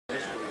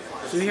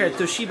So we're here at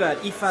Toshiba at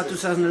IFA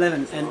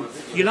 2011, and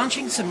you're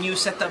launching some new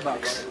set-top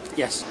box.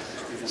 Yes.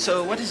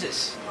 So what is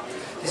this?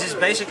 This is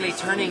basically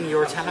turning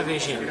your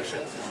television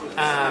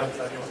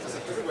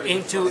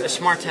into a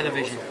smart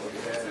television.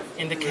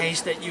 In the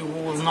case that you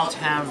will not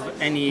have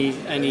any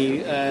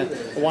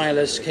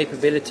wireless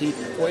capability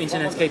or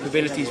internet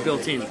capabilities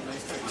built in.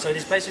 So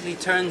this basically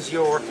turns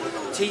your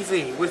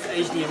TV with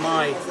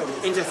HDMI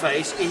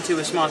interface into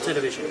a smart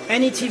television.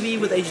 Any TV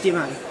with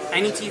HDMI?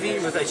 Any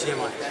TV with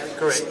HDMI,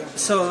 correct.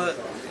 So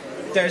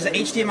there's an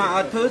HDMI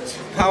output,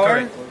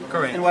 power,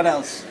 correct. And what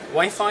else?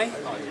 Wi-Fi,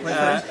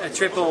 a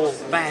triple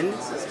band,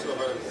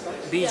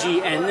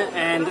 BGN,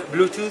 and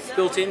Bluetooth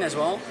built in as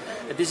well.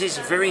 This is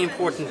very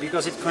important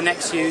because it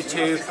connects you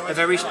to a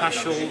very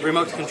special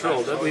remote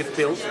control that we've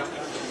built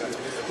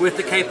with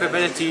the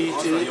capability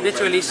to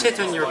literally sit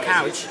on your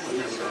couch,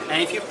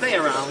 and if you play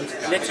around,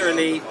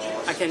 literally,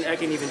 I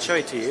can even show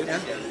it to you. Yeah.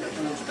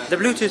 The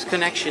Bluetooth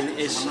connection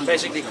is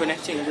basically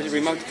connecting with the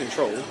remote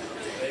control.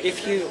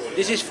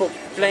 This is for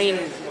plain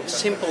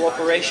simple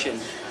operation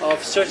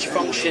of search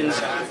functions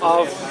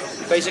of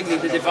basically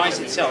the device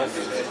itself.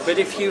 But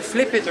if you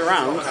flip it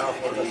around,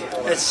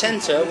 a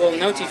sensor will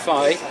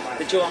notify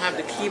that you'll have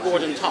the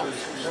keyboard on top.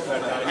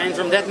 And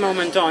from that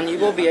moment on, you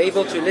will be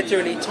able to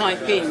literally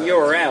type in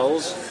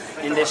URLs,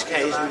 in this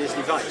case, in this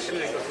device.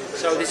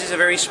 So this is a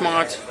very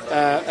smart,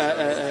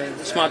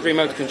 smart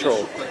remote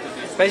control.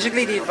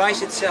 Basically, the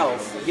device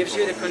itself gives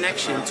you the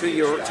connection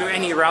to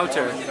any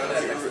router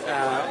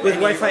with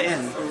Wi-Fi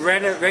N.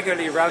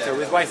 Regularly router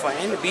with Wi-Fi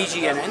N,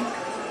 BGNN,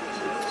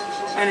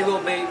 and it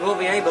will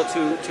be able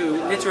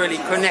to literally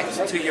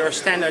connect to your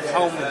standard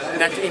home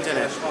net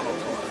internet.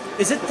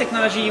 Is it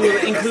technology you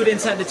will include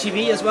inside the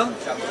TV as well?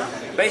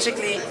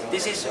 Basically,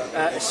 this is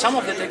some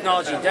of the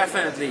technology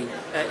definitely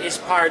is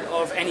part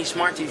of any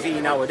smart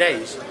TV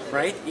nowadays,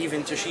 right?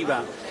 Even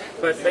Toshiba.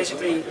 But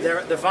basically,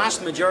 the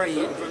vast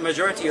majority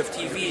of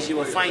TVs you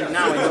will find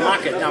now in the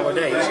market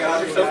nowadays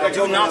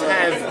do not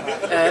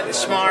have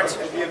smart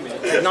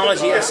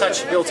technology as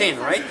such built in,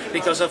 right?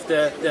 Because of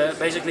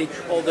basically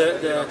all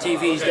the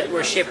TVs that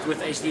were shipped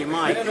with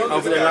HDMI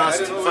over the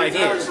last 5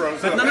 years.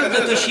 But none of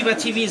the Toshiba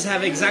TVs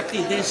have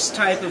exactly this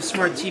type of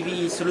smart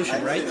TV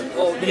solution, right?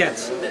 Well, yet.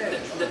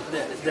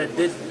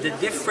 The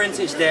difference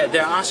is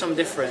there are some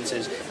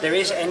differences. There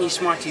is any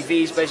smart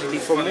TVs. Basically,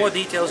 for more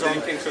details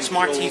on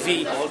smart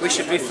TV, we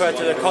should refer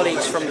to the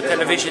colleagues from the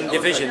television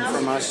division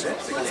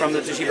from the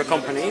Toshiba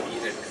company.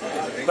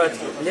 But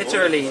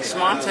literally,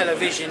 smart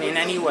television in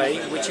any way,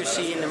 which you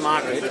see in the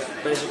market,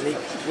 basically,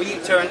 we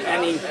turn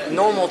any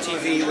normal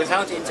TV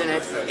without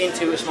internet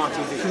into a smart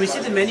TV. Can we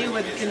see the menu,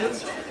 what you can do?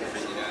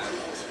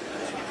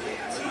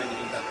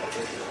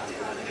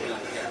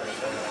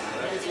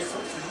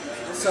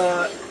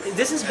 So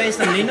this is based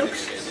on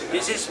Linux?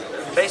 This is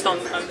based on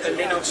a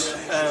Linux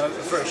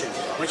version.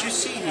 What you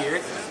see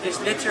here is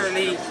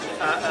literally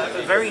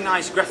a very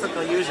nice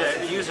graphical user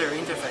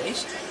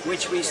interface,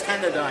 which we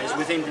standardize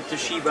within the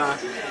Toshiba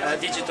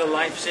digital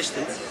life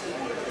system,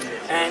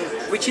 and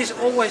which is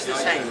always the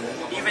same.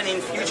 Even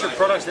in future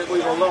products that we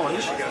will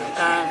launch,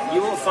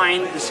 you will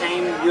find the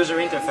same user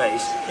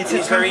interface.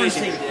 It's very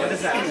easy. What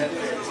is that?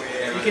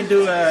 You can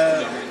do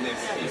a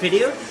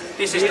video?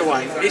 This is the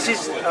one.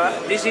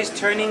 This is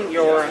turning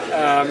your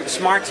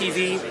smart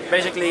TV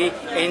basically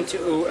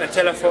into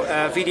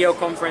a video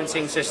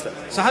conferencing system.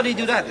 So how do you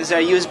do that? Is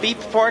there USB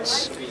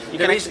ports?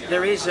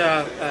 There is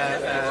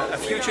a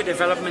future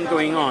development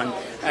going on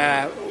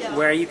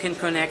where you can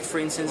connect, for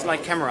instance,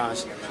 like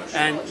cameras,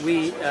 and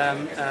we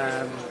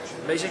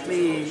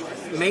basically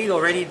made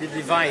already the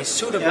device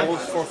suitable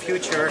for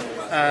future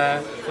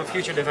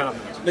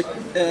development. But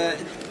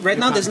right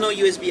now there's no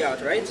USB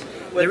out, right?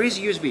 Well, there is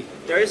USB.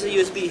 There is a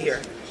USB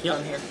here. Yeah.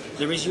 On here.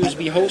 There is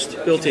USB host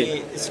built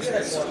in.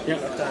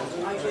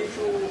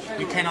 Yeah.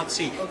 You cannot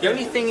see. The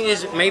only thing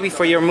is maybe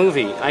for your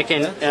movie, I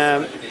can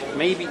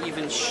maybe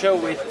even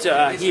show it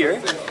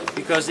here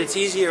because it's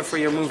easier for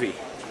your movie.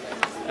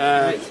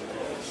 Right.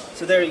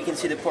 So there you can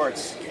see the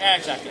ports. Yeah,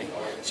 exactly.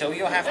 So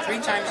you have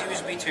 3 times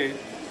USB 2.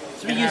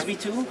 3 USB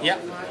 2? Yeah.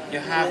 You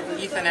have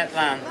Ethernet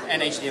LAN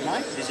and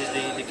HDMI. This is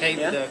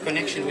the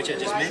connection which I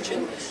just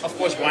mentioned. Of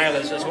course,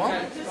 wireless as well.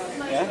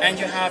 Yeah. And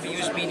you have a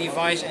USB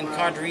device and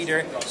card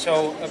reader.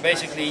 So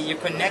basically, you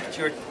connect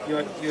your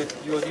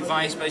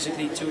device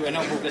basically to a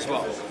notebook as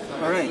well.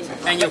 All right.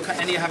 And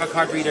you have a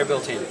card reader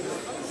built in.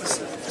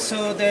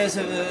 So there's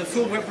a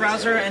full web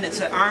browser, and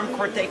it's an ARM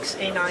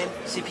Cortex-A8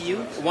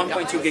 CPU.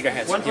 1.2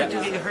 gigahertz.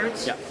 1.2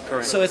 gigahertz. Yeah,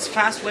 correct. So it's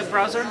fast web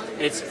browser.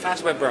 It's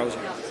fast web browser.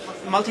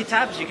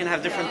 Multi-tabs, you can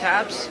have different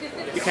tabs.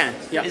 You can,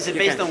 yeah. Is it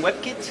based on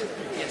WebKit?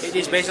 Yes. It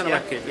is based on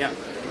WebKit, yeah.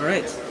 All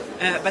right.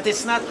 But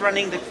it's not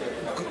running the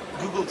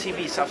Google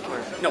TV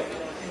software. No.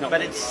 No.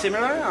 But it's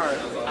similar,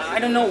 or? I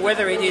don't know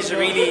whether it is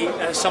really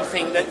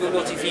something that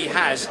Google TV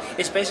has.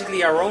 It's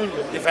basically our own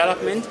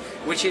development,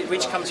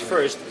 which comes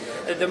first.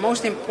 The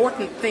most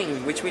important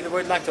thing which we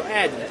would like to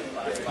add,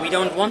 we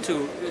don't want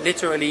to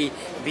literally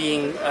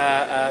being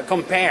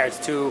compared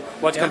to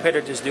what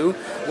competitors do.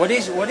 What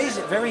is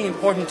very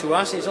important to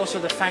us is also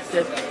the fact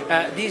that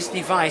this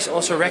device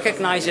also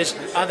recognizes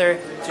other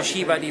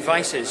Toshiba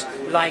devices,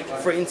 like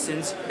for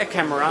instance a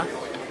camera,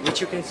 which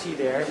you can see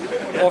there,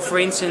 or for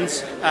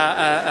instance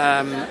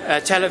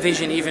a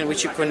television even,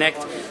 which you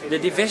connect. The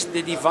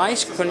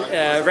device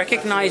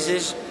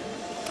recognizes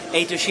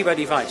a Toshiba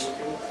device.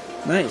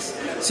 Nice.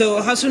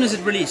 So how soon is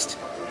it released?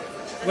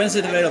 When is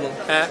it available?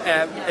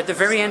 At the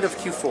very end of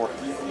Q4.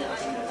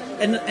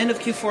 End of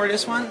Q4,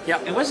 this one? Yeah.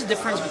 And what's the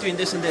difference between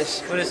this and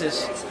this? What is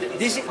this?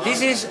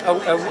 This is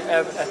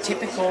a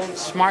typical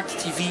smart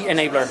TV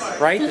enabler,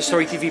 right? The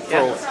Stor.E TV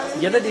Pro. Yeah.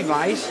 The other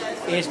device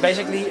is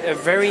basically a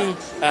very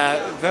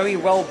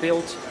well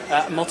built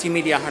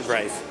multimedia hard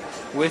drive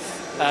with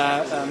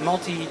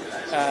multi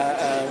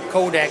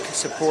codec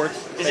support.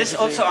 Is this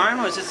also ARM,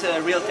 or is this a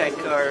Realtek?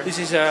 Or This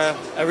is a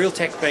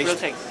Realtek based.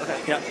 Realtek, okay.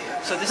 Yeah.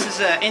 So this is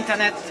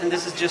internet, and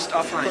this is just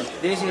offline.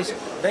 This is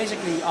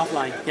basically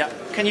offline. Yeah.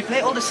 Can you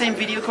play all the same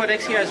video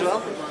codecs here as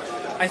well?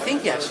 I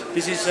think yes.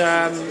 This is.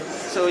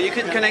 So you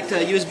could connect a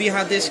USB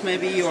hard disk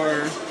maybe,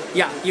 or...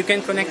 Yeah, you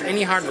can connect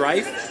any hard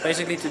drive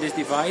basically to this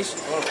device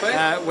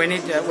when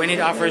it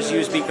offers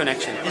USB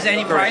connection. Is there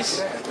any price?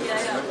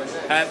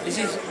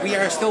 We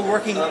are still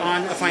working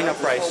on a final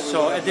price,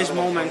 so at this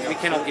moment we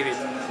cannot give it.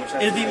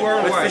 It'll be But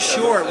worldwide. for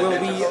sure will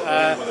be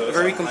a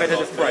very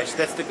competitive price.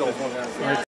 That's the goal.